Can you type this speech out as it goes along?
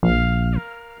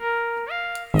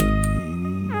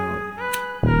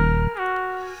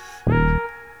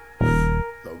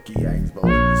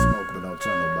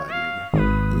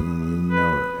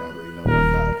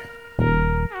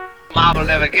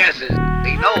never guesses.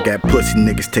 They know. I got pussy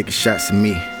niggas taking shots at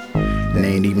me, and they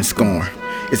ain't even scoring.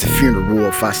 It's a funeral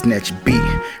if I snatch a beat.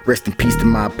 Rest in peace to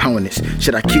my opponents.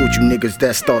 Shit, I killed you niggas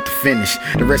that start to finish.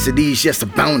 The rest of these just a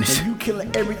bonus. And you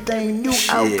killing everything new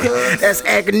out, Shit. cuz. That's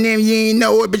acronym, you ain't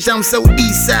know it, bitch. I'm so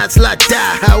east side till I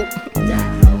die, ho.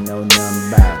 Know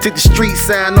nothing about. Took the street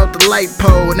sign off the light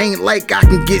pole. It ain't like I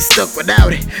can get stuck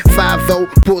without it. 5-0,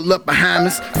 pull up behind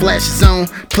us. Flashes on,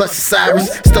 plus the sirens.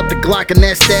 Stuff the Glock in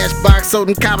that stash box so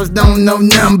them coppers don't know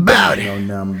nothing about it. Know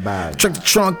nothing about. Truck the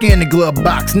trunk in the glove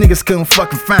box, niggas couldn't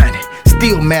fucking find it.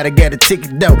 Still mad I got a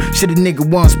ticket though. Shit, a nigga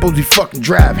wasn't supposed to be fucking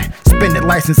driving. Suspended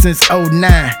license since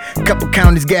 09. Couple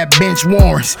counties got bench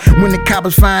warrants. When the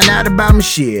coppers find out about me,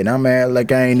 shit, I'm mad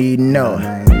like I ain't even know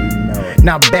it.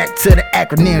 Now back to the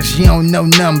acronyms, you don't know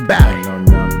nothing about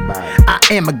it. I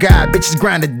am a god, bitches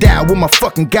grind or die with my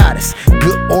fucking goddess.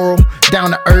 Good oral, down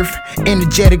to earth,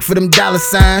 energetic for them dollar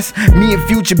signs. Me and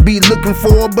Future be looking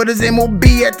for, but it's MOB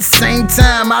at the same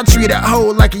time. I treat a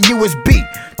hoe like a USB.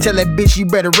 Tell that bitch you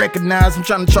better recognize I'm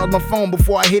trying to charge my phone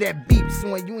before I hit that beep.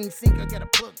 So when you ain't sync, I gotta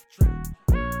plug the track.